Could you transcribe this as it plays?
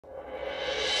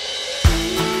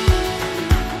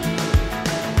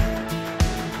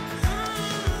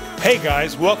Hey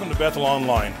guys, welcome to Bethel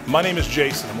Online. My name is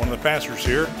Jason. I'm one of the pastors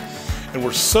here, and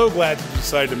we're so glad you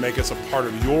decided to make us a part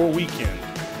of your weekend.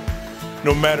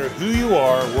 No matter who you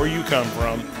are, where you come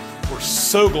from, we're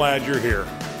so glad you're here.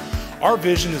 Our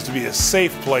vision is to be a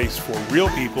safe place for real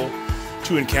people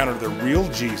to encounter the real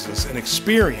Jesus and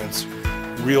experience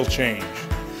real change.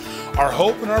 Our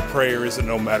hope and our prayer is that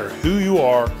no matter who you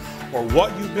are or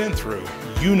what you've been through,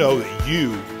 you know that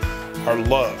you are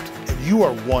loved and you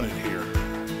are wanted here.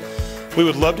 We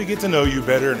would love to get to know you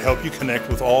better and help you connect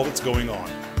with all that's going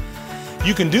on.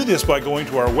 You can do this by going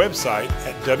to our website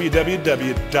at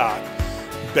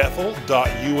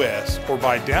www.bethel.us or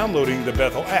by downloading the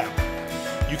Bethel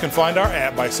app. You can find our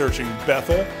app by searching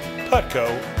Bethel Putco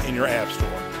in your app store.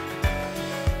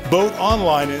 Both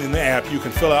online and in the app, you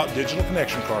can fill out digital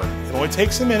connection card. It only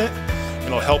takes a minute and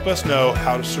it'll help us know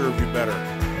how to serve you better.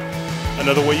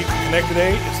 Another way you can connect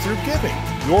today is through giving.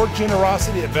 Your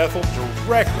generosity at Bethel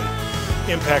directly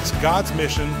impacts God's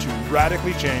mission to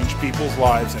radically change people's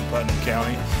lives in Putnam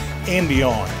County and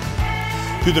beyond.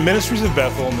 Through the ministries of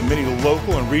Bethel and the many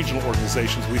local and regional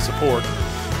organizations we support,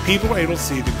 people are able to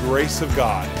see the grace of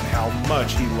God and how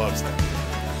much He loves them.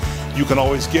 You can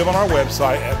always give on our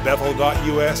website at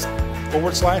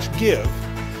bethel.us/give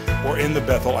or in the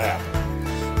Bethel app.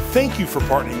 Thank you for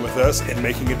partnering with us and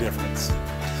making a difference.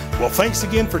 Well, thanks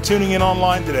again for tuning in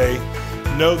online today.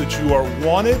 Know that you are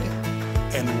wanted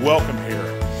and welcome here,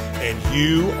 and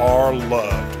you are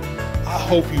loved. I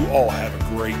hope you all have a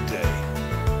great day.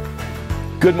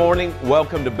 Good morning.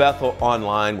 Welcome to Bethel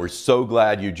Online. We're so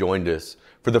glad you joined us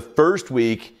for the first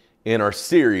week in our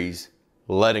series,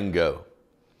 Letting Go.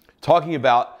 Talking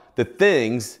about the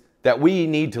things that we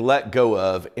need to let go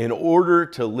of in order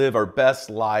to live our best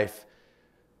life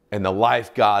and the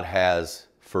life God has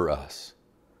for us.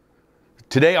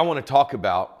 Today I want to talk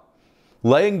about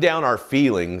laying down our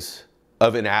feelings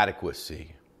of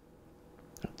inadequacy.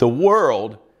 The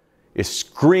world is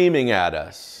screaming at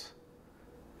us,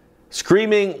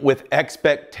 screaming with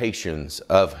expectations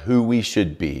of who we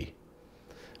should be.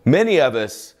 Many of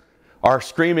us are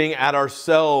screaming at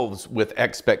ourselves with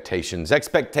expectations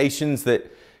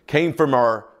that came from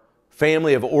our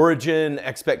family of origin,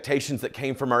 expectations that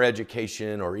came from our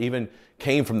education, or even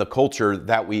came from the culture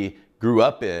that we grew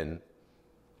up in.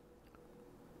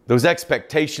 Those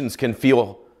expectations can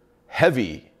feel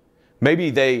heavy.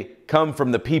 Maybe they come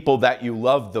from the people that you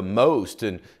love the most,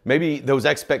 and maybe those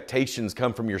expectations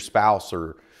come from your spouse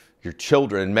or your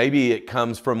children. Maybe it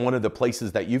comes from one of the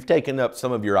places that you've taken up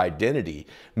some of your identity.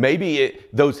 Maybe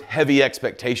those heavy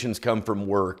expectations come from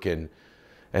work and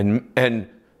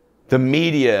the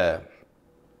media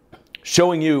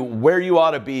showing you where you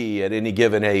ought to be at any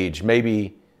given age.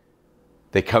 Maybe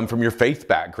they come from your faith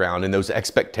background and those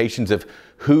expectations of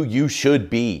who you should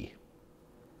be.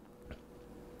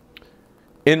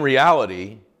 In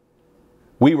reality,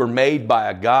 we were made by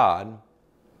a God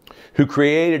who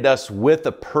created us with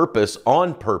a purpose,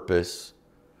 on purpose,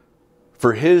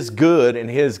 for His good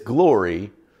and His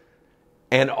glory,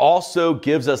 and also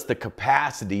gives us the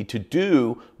capacity to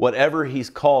do whatever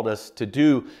He's called us to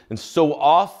do. And so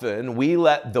often we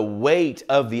let the weight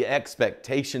of the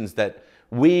expectations that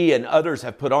we and others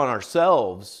have put on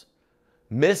ourselves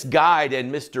misguide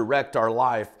and misdirect our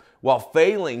life while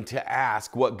failing to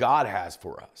ask what God has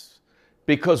for us.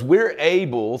 Because we're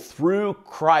able, through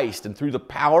Christ and through the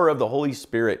power of the Holy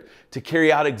Spirit, to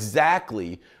carry out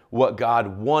exactly what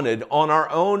God wanted on our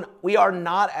own. We are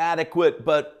not adequate,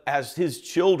 but as His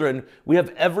children, we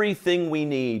have everything we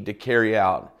need to carry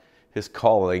out His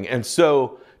calling. And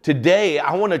so today,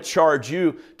 I want to charge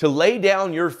you to lay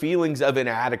down your feelings of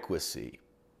inadequacy.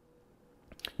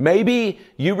 Maybe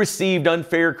you received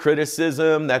unfair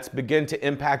criticism that's begun to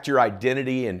impact your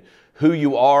identity and who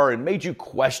you are and made you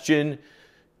question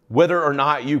whether or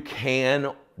not you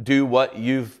can do what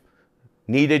you've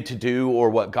needed to do or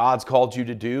what God's called you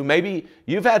to do. Maybe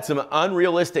you've had some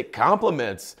unrealistic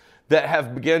compliments that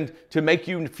have begun to make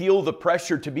you feel the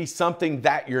pressure to be something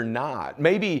that you're not.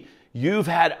 Maybe you've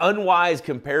had unwise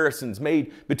comparisons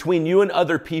made between you and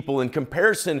other people, and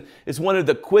comparison is one of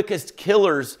the quickest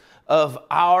killers of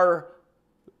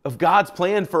God's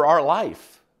plan for our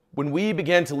life. When we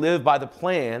begin to live by the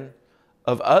plan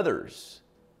of others.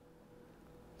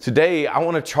 Today, I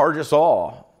want to charge us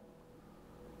all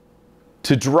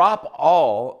to drop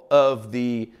all of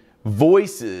the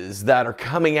voices that are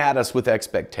coming at us with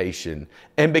expectation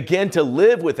and begin to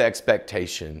live with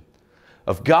expectation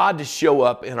of God to show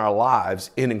up in our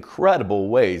lives in incredible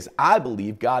ways. I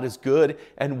believe God is good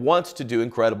and wants to do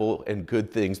incredible and good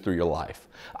things through your life.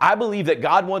 I believe that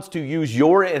God wants to use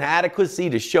your inadequacy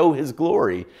to show His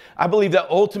glory. I believe that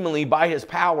ultimately by His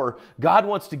power, God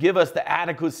wants to give us the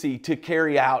adequacy to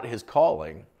carry out His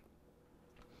calling.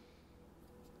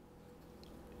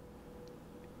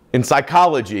 In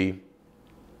psychology,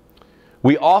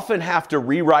 we often have to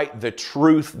rewrite the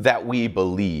truth that we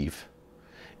believe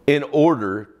in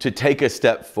order to take a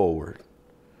step forward.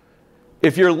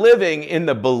 If you're living in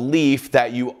the belief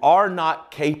that you are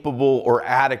not capable or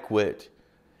adequate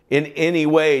in any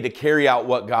way to carry out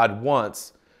what God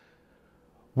wants,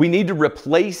 we need to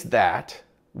replace that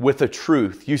with a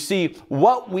truth. You see,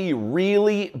 what we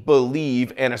really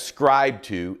believe and ascribe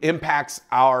to impacts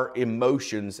our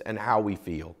emotions and how we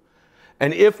feel.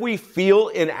 And if we feel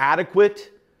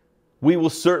inadequate, we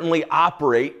will certainly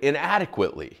operate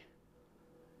inadequately.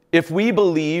 If we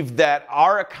believe that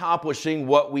our accomplishing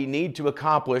what we need to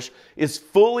accomplish is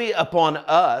fully upon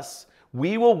us,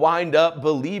 we will wind up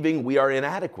believing we are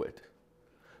inadequate.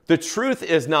 The truth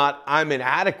is not, I'm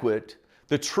inadequate.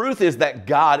 The truth is that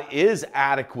God is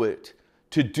adequate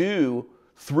to do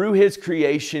through His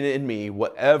creation in me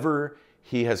whatever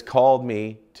He has called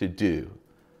me to do.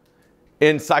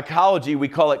 In psychology, we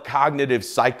call it cognitive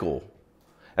cycle.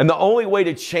 And the only way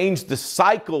to change the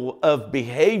cycle of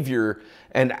behavior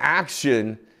and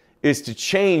action is to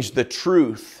change the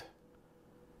truth.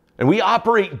 And we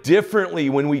operate differently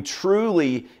when we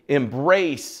truly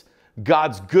embrace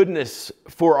God's goodness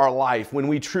for our life, when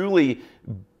we truly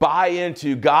buy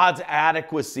into God's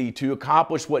adequacy to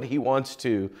accomplish what He wants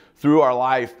to through our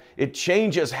life. It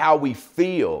changes how we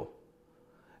feel.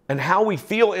 And how we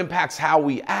feel impacts how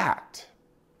we act.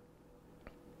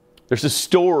 There's a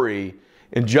story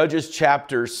in Judges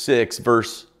chapter 6,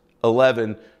 verse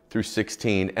 11 through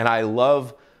 16, and I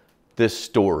love this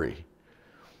story.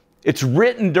 It's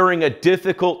written during a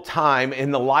difficult time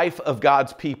in the life of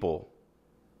God's people.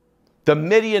 The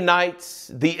Midianites,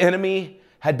 the enemy,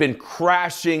 had been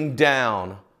crashing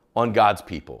down on God's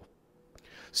people.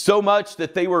 So much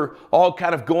that they were all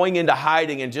kind of going into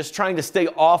hiding and just trying to stay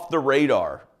off the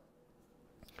radar.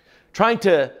 Trying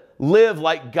to live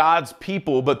like God's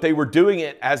people, but they were doing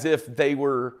it as if they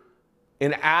were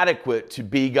inadequate to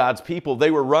be God's people. They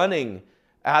were running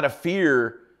out of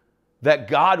fear that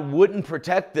God wouldn't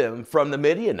protect them from the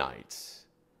Midianites.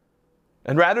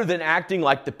 And rather than acting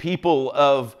like the people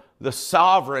of the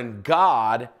sovereign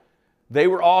God, they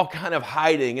were all kind of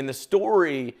hiding. And the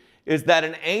story is that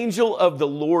an angel of the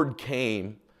Lord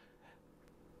came.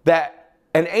 That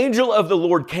an angel of the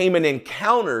Lord came and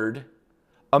encountered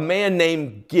a man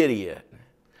named Gideon.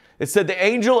 It said the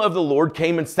angel of the Lord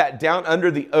came and sat down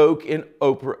under the oak in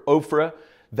Ophrah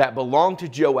that belonged to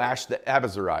Joash the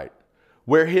Abiezrite,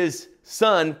 where his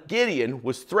son Gideon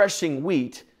was threshing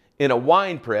wheat in a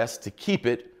winepress to keep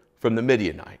it from the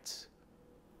Midianites.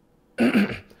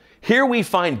 Here we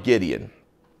find Gideon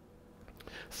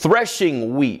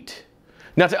threshing wheat.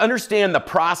 Now, to understand the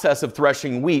process of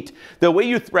threshing wheat, the way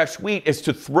you thresh wheat is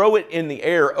to throw it in the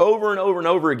air over and over and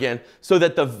over again so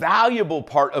that the valuable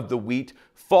part of the wheat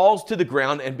falls to the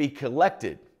ground and be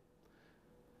collected.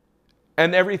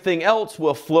 And everything else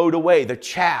will float away. The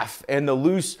chaff and the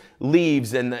loose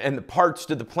leaves and the parts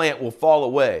to the plant will fall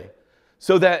away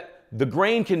so that the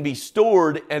grain can be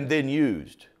stored and then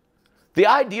used. The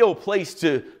ideal place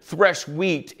to thresh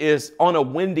wheat is on a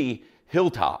windy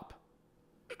hilltop.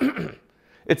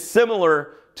 It's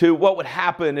similar to what would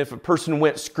happen if a person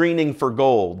went screening for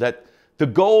gold, that the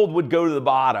gold would go to the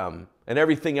bottom and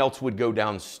everything else would go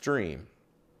downstream.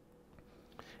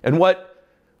 And what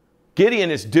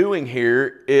Gideon is doing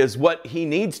here is what he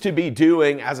needs to be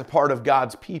doing as a part of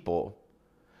God's people.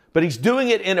 But he's doing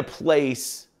it in a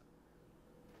place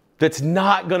that's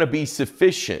not going to be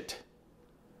sufficient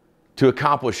to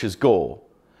accomplish his goal.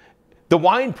 The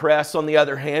wine press, on the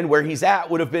other hand, where he's at,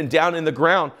 would have been down in the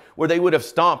ground where they would have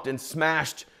stomped and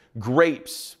smashed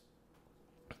grapes,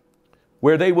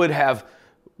 where they would have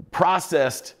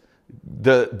processed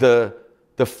the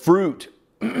fruit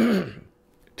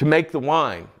to make the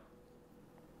wine.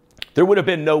 There would have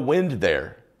been no wind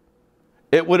there.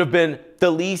 It would have been the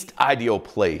least ideal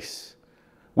place.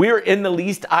 We are in the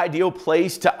least ideal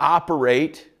place to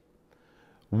operate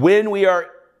when we are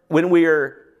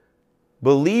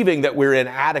believing that we're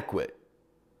inadequate.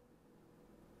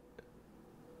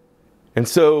 And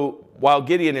so while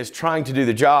Gideon is trying to do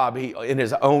the job, he, in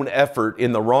his own effort,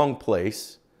 in the wrong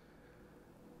place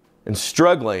and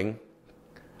struggling,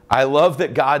 I love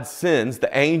that God sends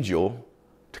the angel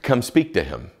to come speak to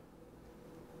him.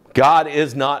 God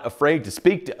is not afraid to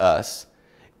speak to us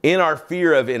in our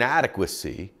fear of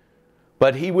inadequacy,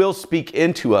 but he will speak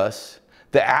into us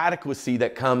the adequacy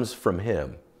that comes from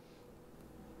him.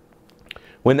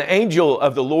 When the angel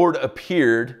of the Lord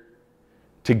appeared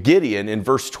to Gideon in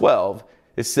verse 12,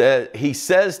 he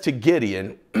says to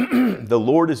Gideon, the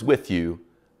Lord is with you,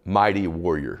 mighty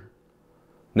warrior.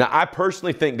 Now, I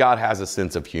personally think God has a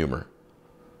sense of humor.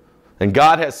 And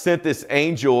God has sent this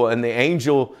angel, and the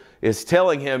angel is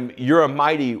telling him, you're a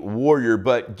mighty warrior.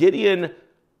 But Gideon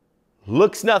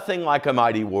looks nothing like a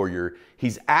mighty warrior.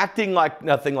 He's acting like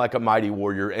nothing like a mighty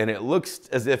warrior, and it looks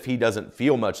as if he doesn't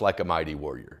feel much like a mighty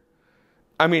warrior.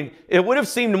 I mean, it would have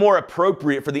seemed more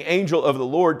appropriate for the angel of the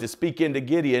Lord to speak into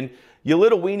Gideon, you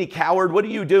little weenie coward, what are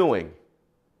you doing?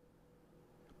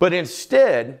 But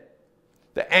instead,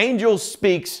 the angel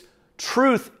speaks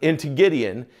truth into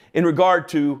Gideon in regard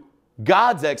to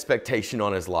God's expectation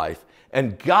on his life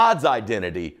and God's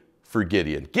identity for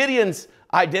Gideon. Gideon's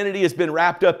identity has been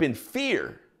wrapped up in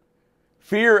fear.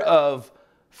 Fear of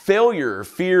failure,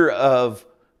 fear of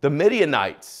the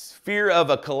Midianites, fear of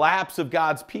a collapse of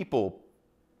God's people.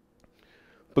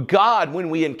 But God, when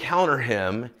we encounter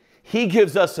him, he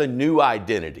gives us a new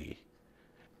identity.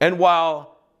 And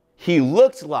while he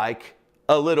looked like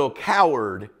a little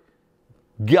coward,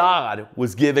 God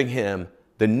was giving him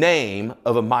the name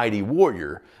of a mighty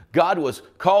warrior. God was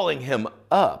calling him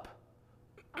up.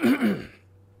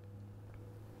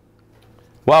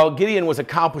 While Gideon was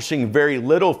accomplishing very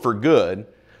little for good,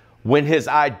 when his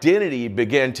identity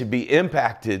began to be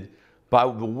impacted by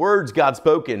the words God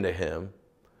spoke into him,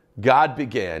 God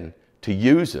began to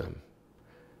use him.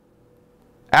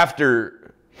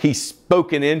 After he's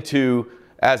spoken into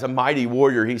as a mighty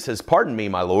warrior, he says, pardon me,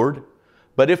 my Lord,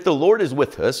 but if the Lord is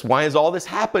with us, why has all this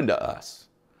happened to us?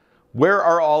 Where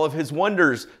are all of his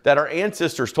wonders that our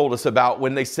ancestors told us about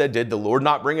when they said, did the Lord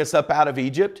not bring us up out of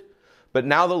Egypt? But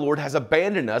now the Lord has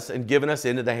abandoned us and given us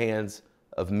into the hands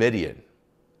of Midian.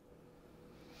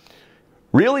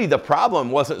 Really, the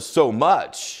problem wasn't so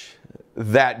much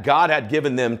that God had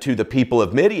given them to the people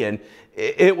of Midian.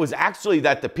 It was actually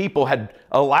that the people had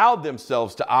allowed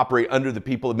themselves to operate under the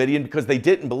people of Midian because they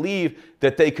didn't believe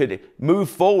that they could move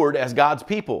forward as God's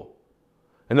people.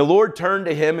 And the Lord turned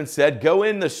to him and said, go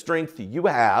in the strength you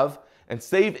have and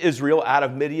save Israel out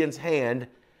of Midian's hand.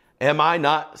 Am I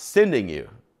not sending you?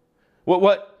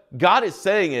 What God is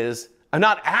saying is, I'm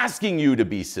not asking you to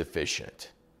be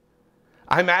sufficient.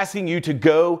 I'm asking you to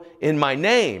go in my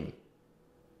name.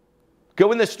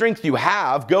 Go in the strength you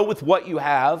have. Go with what you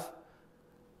have.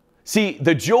 See,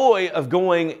 the joy of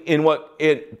going in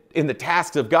the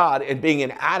tasks of God and being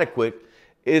inadequate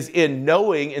is in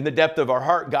knowing in the depth of our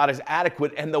heart God is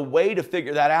adequate. And the way to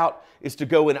figure that out is to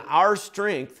go in our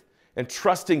strength and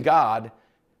trusting God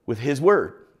with his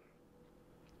word.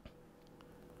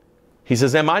 He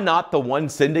says, am I not the one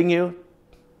sending you?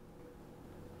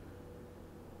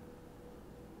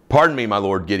 Pardon me, my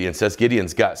Lord, Gideon says.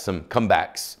 Gideon's got some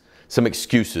comebacks, some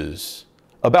excuses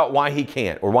about why he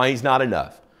can't or why he's not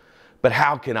enough. But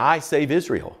how can I save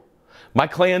Israel? My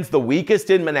clan's the weakest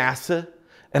in Manasseh,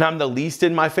 and I'm the least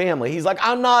in my family. He's like,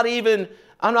 I'm not even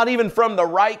from the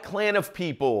right clan of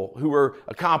people who are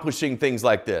accomplishing things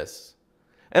like this.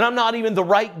 And I'm not even the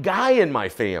right guy in my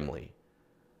family.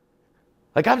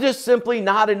 Like, I'm just simply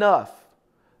not enough.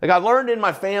 Like, I learned in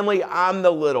my family, I'm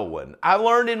the little one. I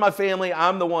learned in my family,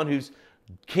 I'm the one who's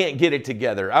can't get it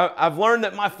together. I've learned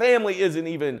that my family isn't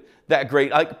even that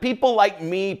great. Like, people like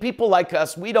me, people like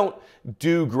us, we don't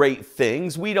do great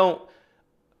things. We don't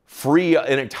free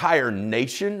an entire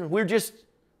nation. We're just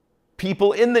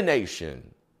people in the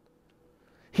nation.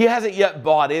 He hasn't yet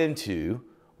bought into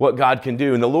what God can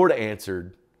do. And the Lord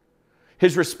answered.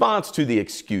 His response to the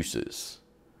excuses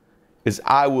is,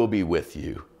 I will be with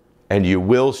you, and you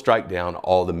will strike down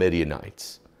all the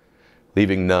Midianites,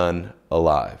 leaving none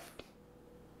alive.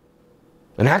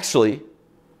 And actually,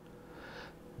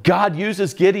 God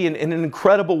uses Gideon in an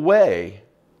incredible way.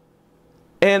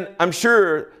 And I'm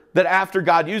sure that after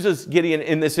God uses Gideon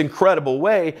in this incredible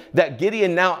way, that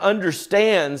Gideon now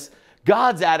understands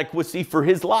God's adequacy for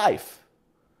his life.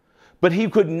 But he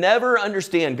could never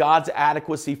understand God's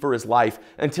adequacy for his life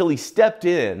until he stepped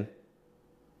in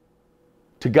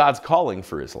to God's calling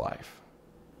for his life.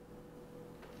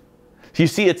 You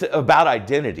see, it's about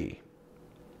identity.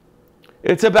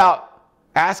 It's about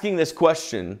asking this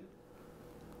question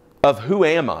of who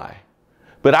am I?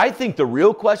 But I think the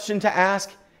real question to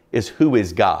ask is, who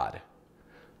is God?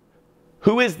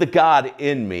 Who is the God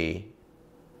in me?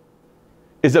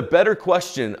 Is a better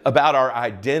question about our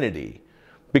identity,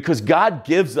 because God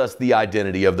gives us the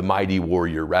identity of the mighty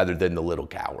warrior rather than the little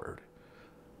coward.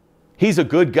 He's a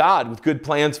good God with good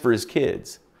plans for his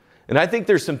kids. And I think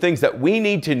there's some things that we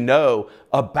need to know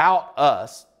about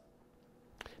us,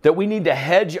 that we need to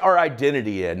hedge our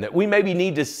identity in, that we maybe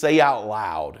need to say out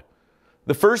loud.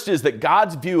 The first is that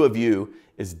God's view of you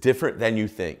is different than you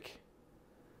think.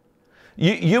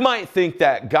 You might think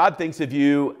that God thinks of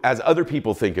you as other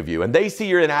people think of you, and they see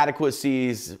your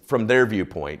inadequacies from their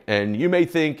viewpoint. And you may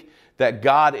think that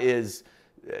God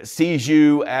sees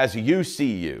you as you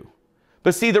see you.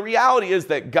 But see, the reality is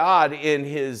that God, in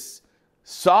his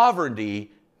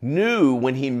sovereignty, knew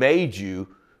when he made you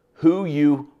who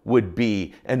you would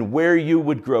be and where you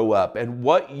would grow up and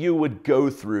what you would go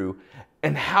through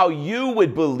and how you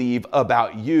would believe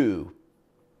about you.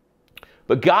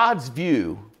 But God's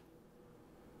view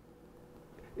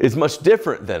is much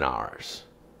different than ours.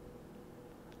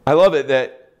 I love it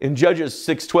that in Judges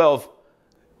 6:12,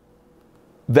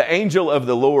 the angel of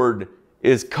the Lord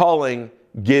is calling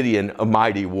Gideon a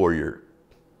mighty warrior.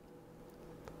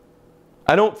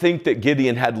 I don't think that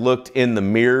Gideon had looked in the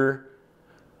mirror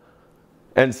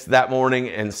and that morning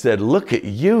and said, "Look at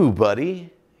you,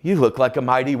 buddy. You look like a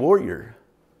mighty warrior."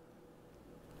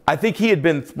 I think he had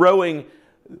been throwing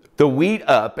the wheat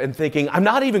up and thinking, "I'm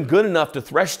not even good enough to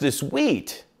thresh this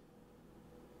wheat.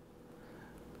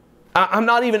 I'm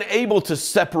not even able to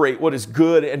separate what is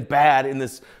good and bad in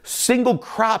this single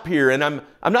crop here. And I'm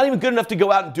not even good enough to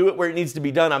go out and do it where it needs to be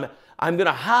done. I'm going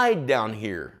to hide down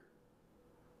here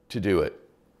to do it."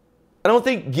 I don't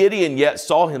think Gideon yet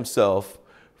saw himself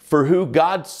for who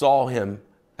God saw him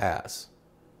as.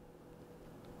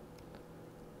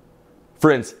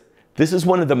 Friends, this is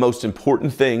one of the most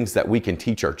important things that we can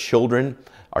teach our children,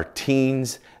 our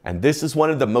teens, and this is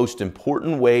one of the most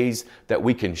important ways that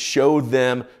we can show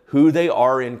them who they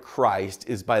are in Christ,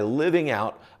 is by living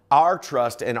out our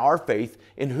trust and our faith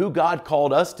in who God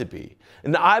called us to be.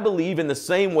 And I believe in the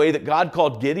same way that God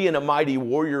called Gideon a mighty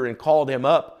warrior and called him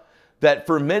up, that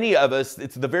for many of us,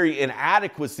 it's the very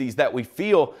inadequacies that we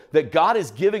feel that God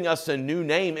is giving us a new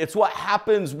name. It's what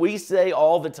happens, we say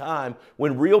all the time,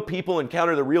 when real people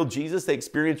encounter the real Jesus, they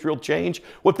experience real change.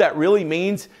 What that really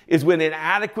means is when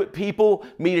inadequate people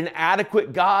meet an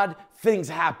adequate God, things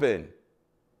happen.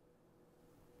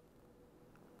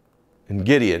 And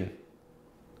Gideon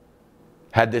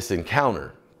had this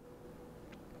encounter.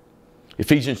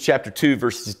 Ephesians chapter 2,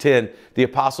 verses 10, the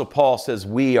Apostle Paul says,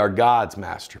 "We are God's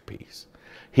masterpiece.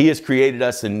 He has created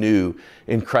us anew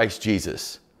in Christ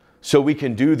Jesus so we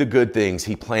can do the good things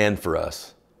he planned for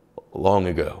us long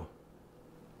ago."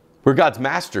 We're God's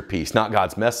masterpiece, not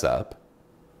God's mess up.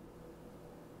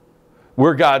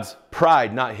 We're God's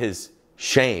pride, not his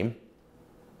shame.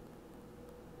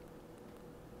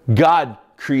 God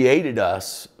created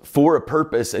us for a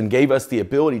purpose and gave us the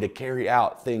ability to carry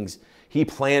out things he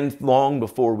planned long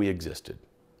before we existed.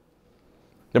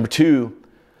 Number two,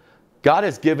 God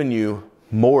has given you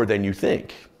more than you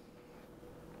think.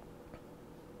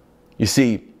 You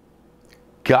see,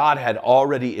 God had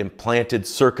already implanted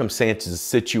circumstances,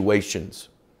 situations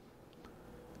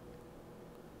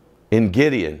in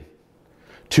Gideon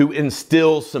to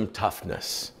instill some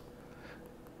toughness.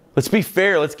 Let's be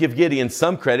fair, let's give Gideon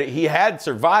some credit. He had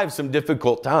survived some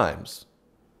difficult times.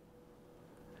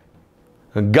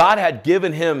 And God had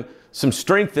given him some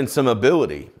strength and some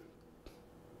ability.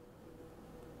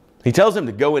 He tells him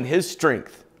to go in his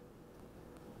strength.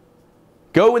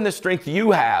 Go in the strength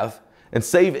you have and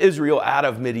save Israel out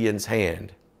of Midian's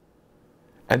hand.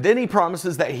 And then he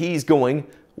promises that he's going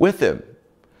with him.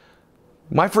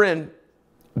 My friend,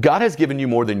 God has given you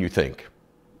more than you think.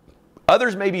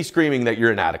 Others may be screaming that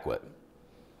you're inadequate.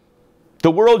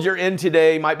 The world you're in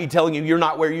today might be telling you you're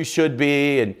not where you should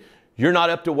be, and you're not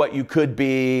up to what you could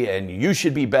be, and you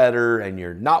should be better, and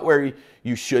you're not where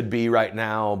you should be right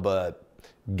now. But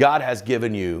God has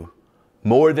given you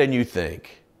more than you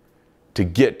think to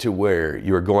get to where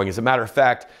you are going. As a matter of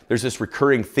fact, there's this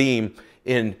recurring theme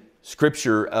in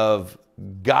Scripture of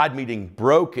God meeting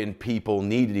broken people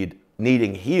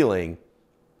needing healing,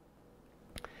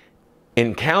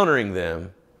 encountering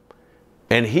them,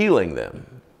 and healing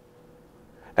them.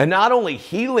 And not only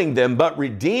healing them, but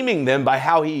redeeming them by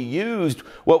how he used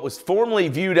what was formerly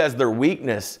viewed as their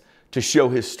weakness to show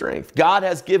his strength. God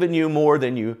has given you more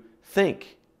than you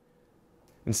think.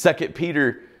 In 2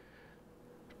 Peter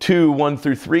 2, 1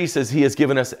 through 3 says he has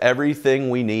given us everything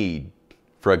we need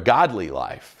for a godly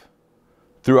life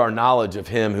through our knowledge of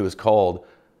him who has called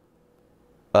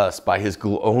us by his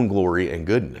own glory and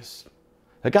goodness.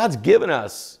 That God's given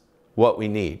us what we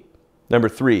need. Number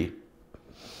 3,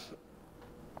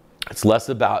 it's less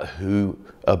about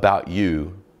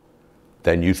you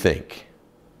than you think.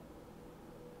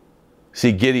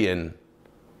 See, Gideon,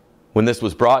 when this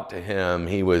was brought to him,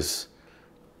 he was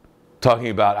talking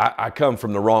about, I come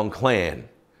from the wrong clan.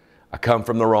 I come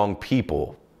from the wrong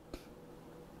people.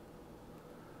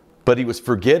 But he was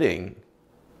forgetting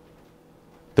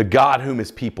the God whom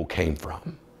his people came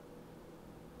from.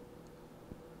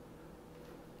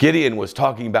 Gideon was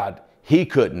talking about he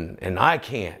couldn't and I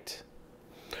can't,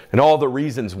 and all the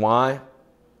reasons why,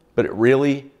 but it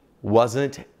really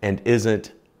wasn't and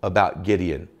isn't about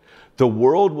Gideon. The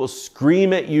world will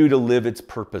scream at you to live its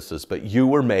purposes, but you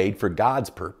were made for God's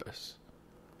purpose.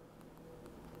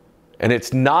 And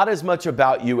it's not as much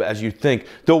about you as you think.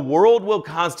 The world will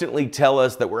constantly tell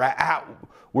us that we're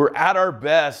at our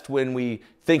best when we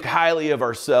think highly of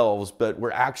ourselves, but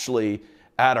we're actually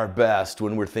at our best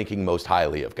when we're thinking most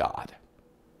highly of God.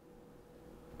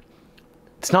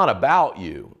 It's not about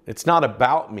you. It's not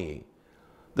about me.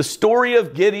 The story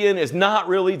of Gideon is not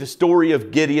really the story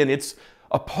of Gideon. It's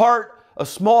a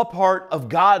small part of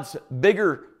God's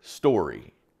bigger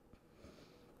story.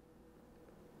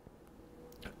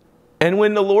 And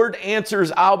when the Lord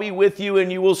answers, I'll be with you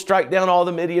and you will strike down all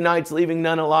the Midianites, leaving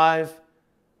none alive,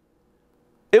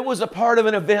 it was a part of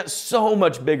an event so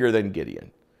much bigger than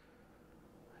Gideon.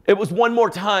 It was one more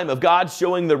time of God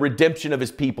showing the redemption of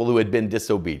his people who had been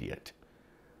disobedient.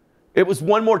 It was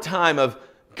one more time of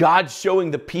God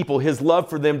showing the people his love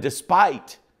for them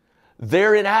despite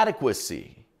their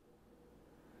inadequacy.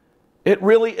 It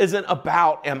really isn't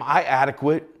about, am I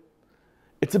adequate?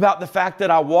 It's about the fact that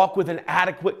I walk with an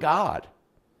adequate God.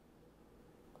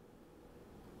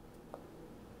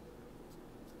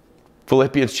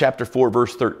 Philippians chapter 4,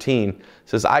 verse 13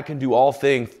 says, I can do all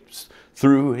things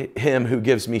through him who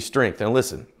gives me strength. And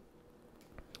listen,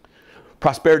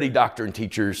 prosperity doctrine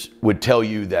teachers would tell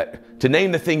you that to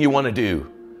name the thing you want to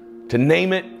do, to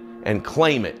name it and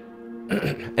claim it.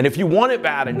 And if you want it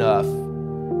bad enough,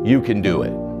 you can do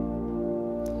it.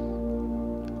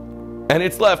 And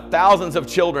it's left thousands of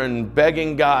children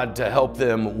begging God to help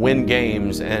them win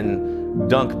games and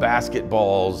dunk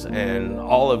basketballs and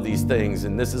all of these things.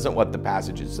 And this isn't what the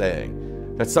passage is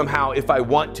saying. That somehow if I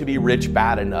want to be rich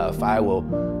bad enough, I will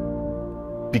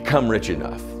become rich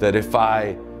enough. That if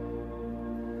I...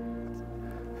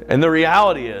 And the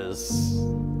reality is,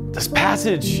 this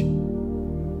passage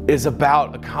is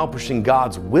about accomplishing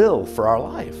God's will for our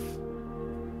life.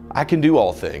 I can do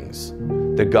all things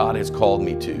that God has called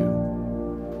me to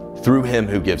through him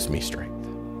who gives me strength.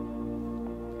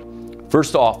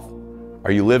 First off,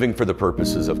 are you living for the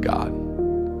purposes of God?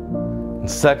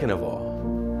 And second of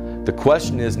all, the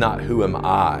question is not who am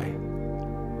I?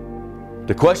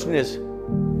 The question is,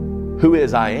 who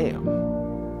is I am?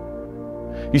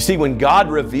 You see, when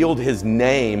God revealed his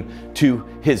name to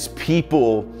his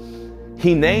people,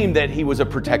 he named that he was a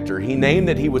protector. He named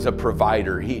that he was a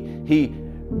provider. He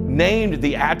named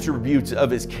the attributes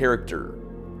of his character.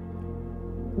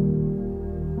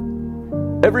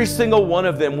 Every single one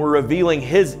of them were revealing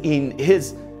his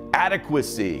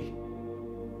adequacy.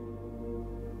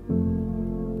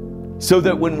 So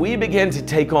that when we begin to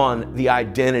take on the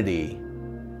identity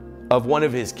of one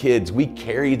of his kids, we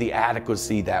carry the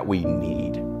adequacy that we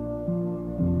need.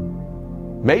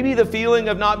 Maybe the feeling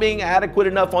of not being adequate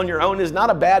enough on your own is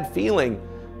not a bad feeling.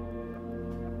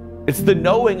 It's the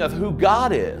knowing of who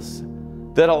God is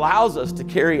that allows us to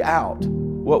carry out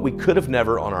what we could have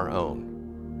never on our own.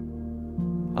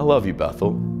 I love you,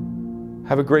 Bethel.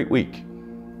 Have a great week.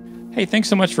 Hey, thanks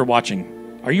so much for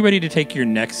watching. Are you ready to take your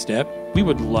next step? We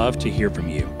would love to hear from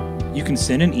you. You can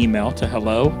send an email to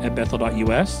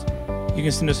hello@bethel.us. You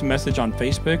can send us a message on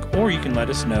Facebook, or you can let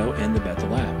us know in the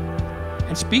Bethel app.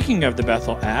 And speaking of the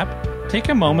Bethel app, take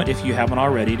a moment, if you haven't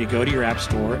already, to go to your app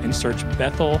store and search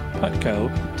Bethel Putco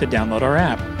to download our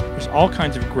app. There's all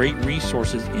kinds of great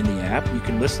resources in the app. You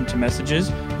can listen to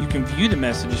messages, you can view the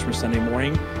messages from Sunday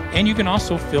morning, and you can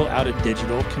also fill out a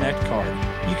digital Connect card.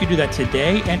 You can do that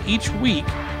today and each week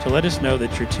to let us know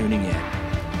that you're tuning in.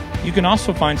 You can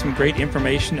also find some great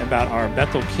information about our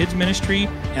Bethel Kids Ministry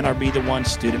and our Be the One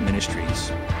student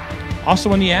ministries.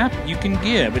 Also in the app, you can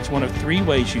give. It's one of 3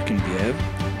 ways you can give,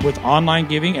 with online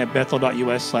giving at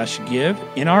bethel.us/give,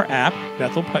 in our app,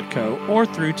 Bethel Putco, or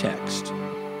through text.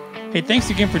 Hey, thanks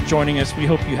again for joining us. We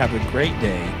hope you have a great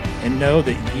day and know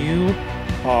that you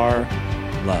are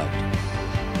loved.